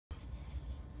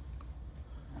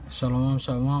Shalom,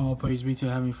 shalom. All praise be to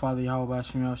Heavenly Father, Yahweh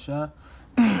Bashim Yahushua.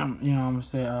 I'm going to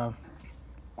say, of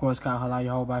course, God, Halal,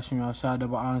 Yahweh Bashim Yahushua.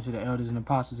 Double honor to the elders and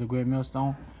apostles of Great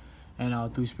Millstone.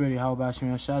 And through Spirit, Yahweh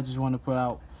Bashim Yahushua. I just want to put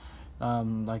out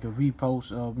like a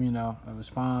repost of, a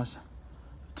response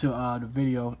to the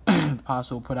video the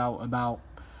apostle put out about,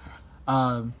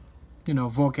 vocab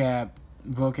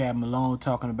Malone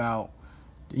talking about,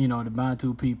 the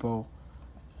Bantu people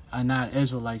are not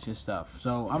Israelites and stuff.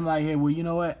 So I'm like, hey, well, you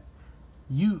know what?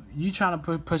 You trying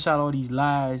to push out all these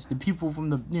lies. The people from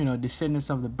the descendants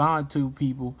of the Bantu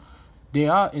people, they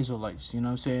are Israelites. You know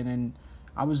what I'm saying? And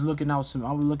I was looking at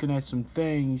some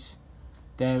things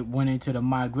that went into the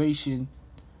migration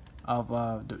of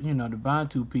the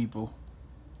Bantu people.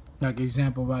 Like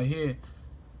example right here,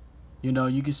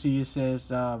 you can see it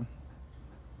says right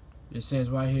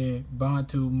here,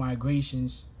 Bantu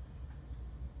migrations.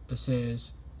 It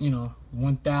says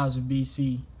 1000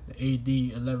 BC, AD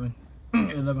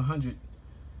 1100.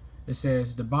 It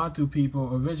says the Bantu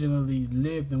people originally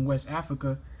lived in West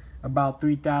Africa about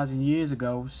 3,000 years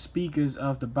ago. Speakers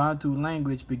of the Bantu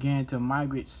language began to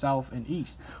migrate south and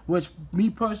east, which me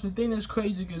personally think is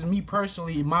crazy, because me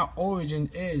personally, my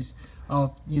origin is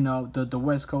of the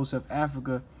west coast of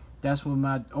Africa. That's where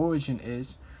my origin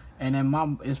is. And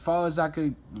then as far as I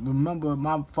could remember,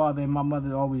 my father and my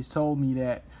mother always told me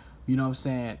that,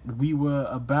 we were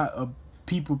about a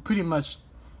people pretty much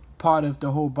part of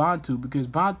the whole Bantu, because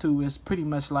Bantu is pretty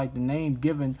much like the name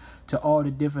given to all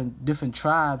the different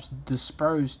tribes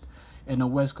dispersed in the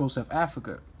west coast of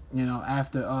Africa.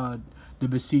 After the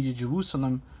besiege of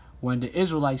Jerusalem, when the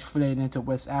Israelites fled into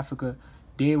West Africa,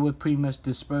 they were pretty much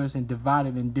dispersed and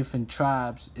divided in different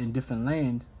tribes in different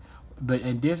lands,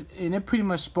 and they pretty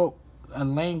much spoke a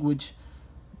language,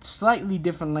 slightly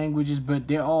different languages, but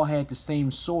they all had the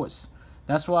same source.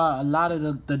 That's why a lot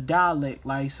of the dialect,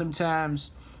 like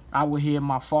sometimes I would hear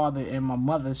my father and my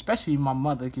mother, especially my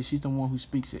mother, because she's the one who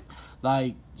speaks it.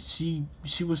 Like she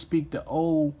would speak the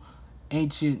old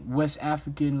ancient West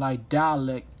African like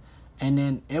dialect, and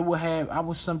then it would have, I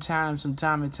would sometimes from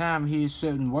time to time hear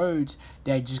certain words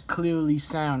that just clearly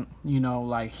sound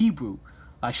like Hebrew,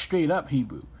 like straight up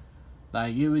Hebrew.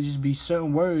 Like it would just be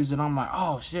certain words and I'm like,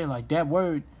 oh shit, like that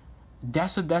word,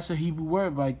 that's a Hebrew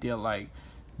word right there. Like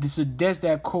there's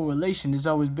that correlation. There's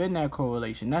always been that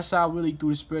correlation. That's how really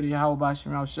through the Spirit of Yahweh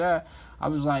Bashim Yahushua, I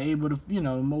was like able to, the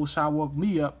Most High woke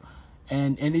me up,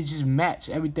 and it just matched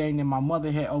everything that my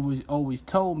mother had always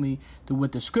told me to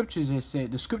what the scriptures had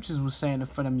said. The scriptures were saying in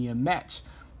front of me a match.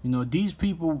 These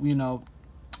people, in the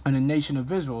nation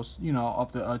of Israel,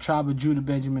 of the tribe of Judah,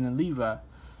 Benjamin, and Levi.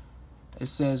 It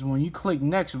says when you click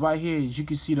next right here, as you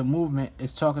can see the movement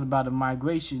is talking about the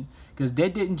migration, because they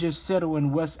didn't just settle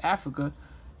in West Africa.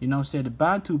 The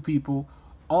Bantu people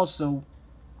also,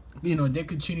 they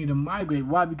continue to migrate.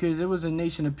 Why? Because it was a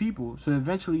nation of people. So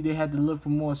eventually they had to look for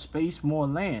more space, more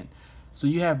land. So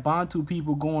you have Bantu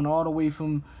people going all the way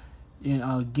from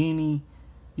Guinea,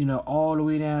 all the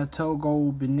way down to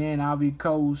Togo, Benin, Ivory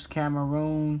Coast,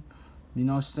 Cameroon,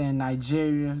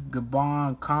 Nigeria,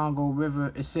 Gabon, Congo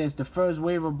River. It says the first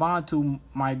wave of Bantu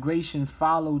migration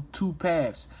followed two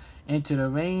paths into the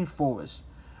rainforest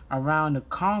around the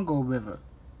Congo River.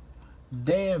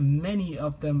 There, many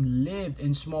of them lived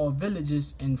in small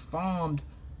villages and farmed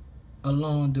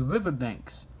along the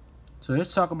riverbanks. So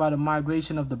let's talk about the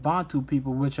migration of the Bantu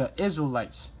people, which are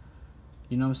Israelites.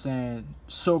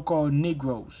 So-called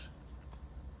Negroes.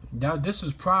 Now, this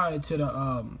was prior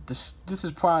to this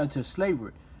is prior to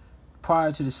slavery,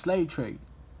 prior to the slave trade.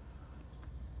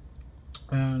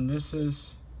 And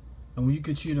when you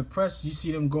continue to press, you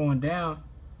see them going down.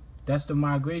 That's the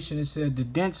migration. It said the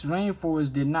dense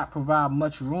rainforest did not provide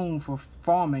much room for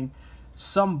farming.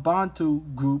 Some Bantu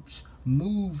groups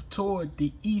moved toward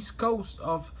the east coast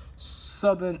of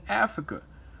southern Africa,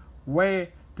 where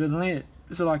the land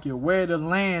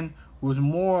was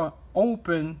more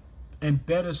open and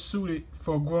better suited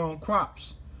for growing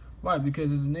crops. Why?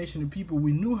 Because as a nation of people,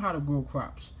 we knew how to grow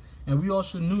crops, and we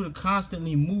also knew to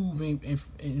constantly move. And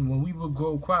when we would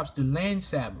grow crops, the land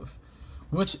Sabbath.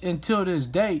 Which until this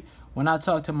day, when I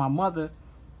talk to my mother,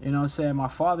 my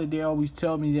father, they always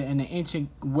tell me that in the ancient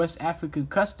West African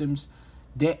customs,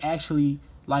 they actually,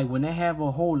 like when they have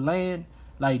a whole land,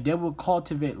 like they will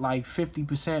cultivate like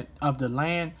 50% of the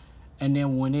land, and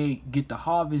then when they get the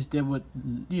harvest, they would,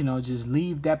 just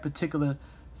leave that particular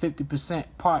 50%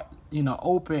 part,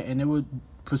 open, and they would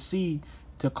proceed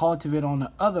to cultivate on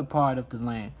the other part of the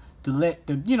land, to let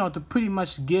the to pretty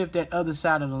much give that other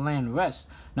side of the land rest.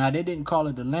 Now they didn't call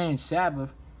it the land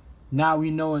Sabbath. Now we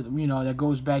know it. That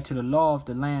goes back to the law of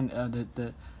the land.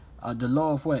 The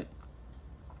law of what?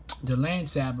 the land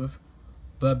Sabbath.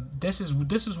 But this is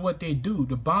what they do.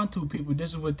 The Bantu people, this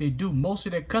is what they do. Most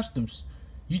of their customs.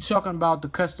 You talking about the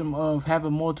custom of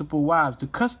having multiple wives. The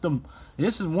custom,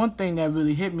 this is one thing that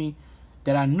really hit me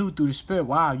that I knew through the spirit.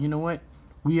 Wow, you know what?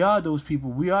 We are those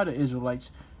people. We are the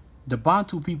Israelites. The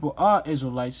Bantu people are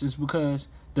Israelites. It's because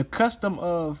the custom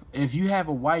of, if you have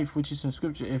a wife, which is in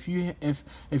scripture, if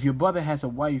your brother has a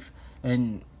wife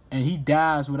and he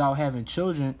dies without having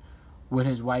children with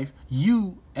his wife,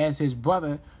 you as his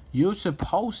brother, you're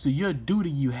supposed to, your duty,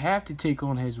 you have to take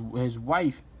on his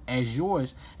wife as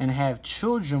yours and have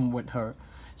children with her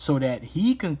so that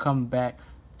he can come back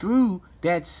through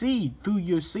that seed, through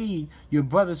your seed, your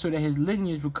brother, so that his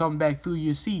lineage will come back through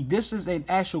your seed. This is an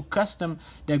actual custom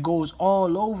that goes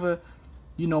all over,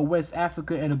 you know, West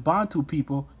Africa and the Bantu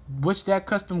people, which that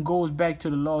custom goes back to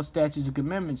the law, statutes, and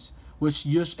commandments, which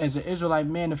you're, as an Israelite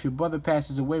man, if your brother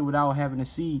passes away without having a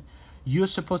seed, you're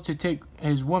supposed to take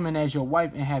his woman as your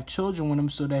wife and have children with him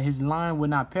so that his line will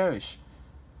not perish.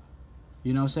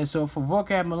 You know what I'm saying? So for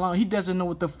Vocab Malone, he doesn't know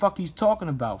what the fuck he's talking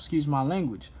about. Excuse my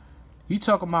language. He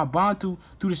talking about Bantu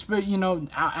through the spirit. You know,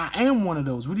 I am one of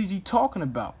those. What is he talking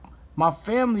about? My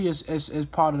family is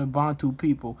part of the Bantu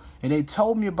people. And they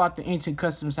told me about the ancient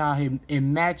customs, how it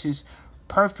matches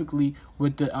perfectly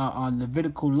with the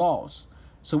Levitical laws.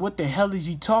 So what the hell is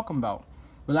he talking about?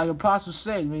 But like Apostle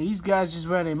said, man, these guys just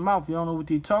ran their mouth. You don't know what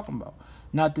they're talking about.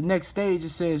 Now, at the next stage, it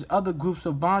says, other groups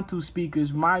of Bantu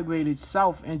speakers migrated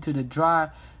south into the dry,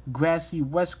 grassy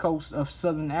west coast of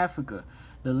southern Africa.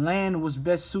 The land was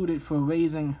best suited for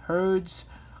raising herds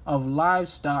of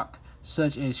livestock,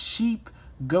 such as sheep,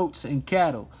 goats, and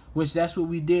cattle, which that's what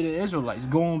we did as Israelites,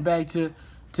 going back to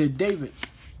David.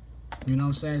 You know what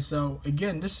I'm saying? So,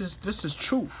 again, this is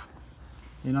truth.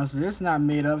 You know, so this is not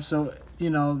made up. So, you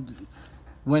know,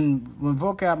 when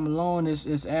Vocab Malone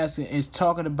is asking, is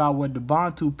talking about what the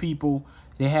Bantu people,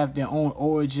 they have their own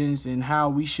origins and how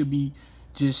we should be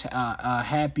just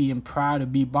happy and proud to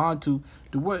be Bantu.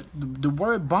 The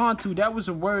word Bantu, that was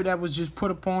a word that was just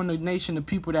put upon the nation of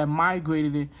people that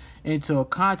migrated it into a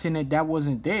continent that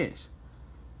wasn't theirs.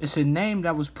 It's a name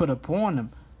that was put upon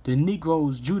them. The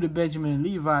Negroes, Judah, Benjamin, and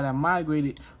Levi, that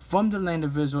migrated from the land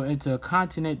of Israel into a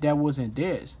continent that wasn't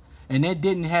theirs. And they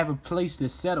didn't have a place to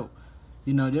settle.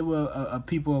 You know, they were a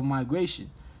people of migration.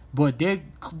 But their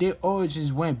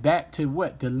origins went back to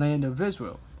what? The land of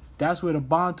Israel. That's where the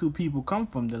Bantu people come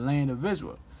from, the land of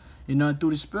Israel. You know,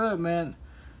 through the spirit, man.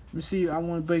 Let me see, I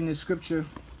want to bring this scripture.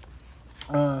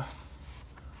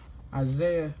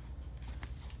 Isaiah,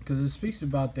 because it speaks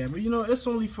about that. But, you know, it's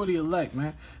only for the elect,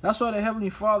 man. That's why the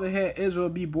Heavenly Father had Israel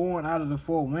be born out of the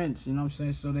four winds, you know what I'm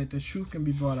saying, so that the truth can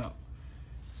be brought out.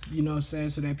 You know what I'm saying?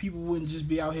 So that people wouldn't just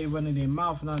be out here running their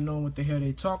mouth not knowing what the hell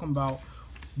they talking about,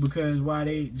 because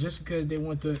because they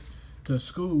went to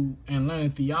school and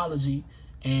learned theology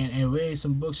and read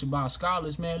some books about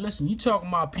scholars, man. Listen, you talking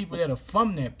about people that are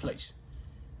from that place.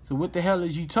 So what the hell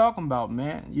is you talking about,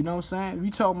 man? You know what I'm saying? We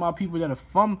talking about people that are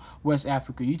from West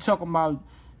Africa. You talking about,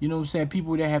 you know what I'm saying,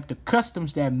 people that have the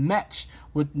customs that match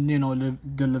with, you know,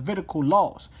 the Levitical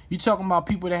laws. You talking about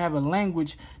people that have a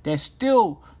language that's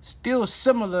still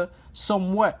similar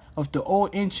somewhat of the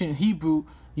old ancient Hebrew,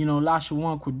 you know,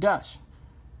 Lashawan Kodash.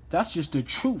 That's just the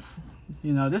truth.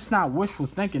 You know, this is not wishful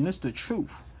thinking. This is the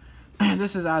truth.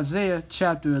 This is Isaiah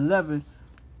chapter 11,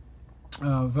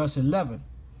 verse 11.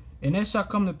 And it shall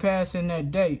come to pass in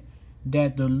that day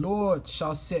that the Lord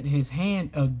shall set his hand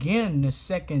again the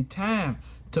second time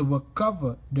to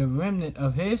recover the remnant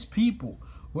of his people,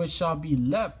 which shall be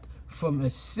left from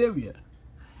Assyria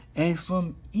and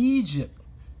from Egypt.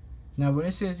 Now, when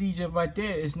it says Egypt right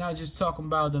there, it's not just talking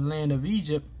about the land of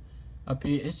Egypt up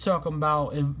here. It's talking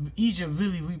about, Egypt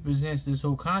really represents this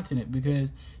whole continent,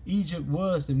 because Egypt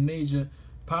was the major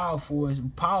power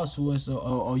source,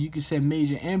 or you could say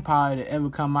major empire that ever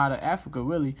come out of Africa,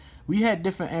 really. We had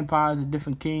different empires and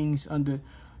different kings under,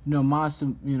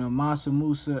 Mansa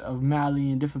Musa of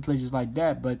Mali and different places like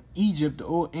that. But Egypt, the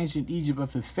old ancient Egypt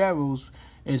of the pharaohs,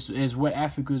 is what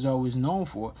Africa is always known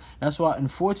for. That's why,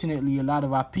 unfortunately, a lot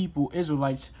of our people,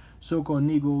 Israelites, so-called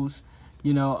Negroes,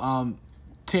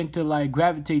 tend to like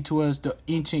gravitate towards the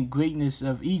ancient greatness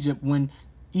of Egypt, when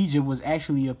Egypt was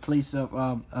actually a place of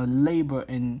labor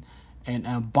and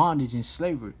bondage and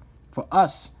slavery for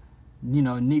us,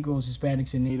 Negroes,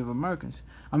 Hispanics, and Native Americans.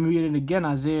 I'm reading again,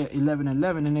 Isaiah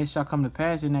 11:11, and it shall come to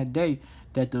pass in that day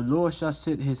that the Lord shall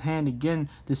set his hand again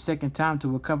the second time to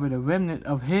recover the remnant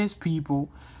of his people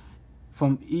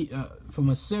from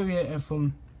Assyria and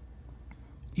from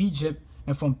Egypt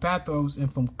and from Pathros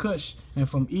and from Cush and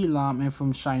from Elam and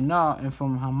from Shinar and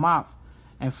from Hamath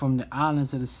and from the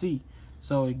islands of the sea.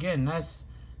 So again, that's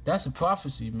That's a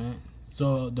prophecy, man.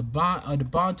 So the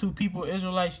Bantu people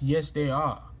Israelites, yes, they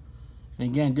are. And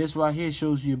again, this right here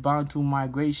shows you Bantu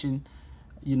migration,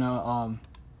 of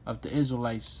the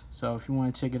Israelites. So if you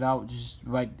want to check it out, just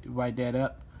write that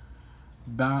up.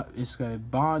 It's got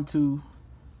Bantu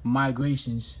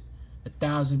migrations,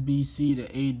 1000 BC to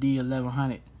AD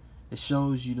 1100. It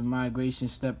shows you the migration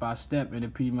step by step, and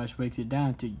it pretty much breaks it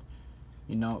down to you.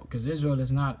 Because Israel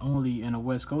is not only in the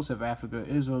west coast of Africa.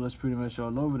 Israel is pretty much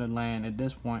all over the land at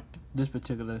this point, this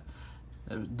particular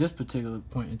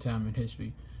point in time in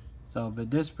history. So,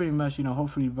 but this pretty much,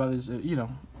 hopefully, brothers,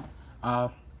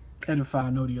 edified. I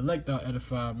know the elect are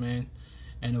edified, man,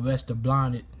 and the rest are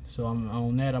blinded. So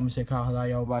on that, I'm gonna say Kahala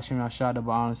Yahweh Shem Yashada,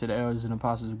 but honor to the elders and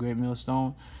apostles of Great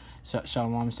Millstone.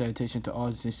 Shalom and salutation to all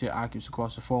the sincere occupants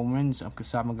across the four winds. I'm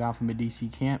Kasab Magan from the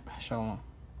DC camp. Shalom.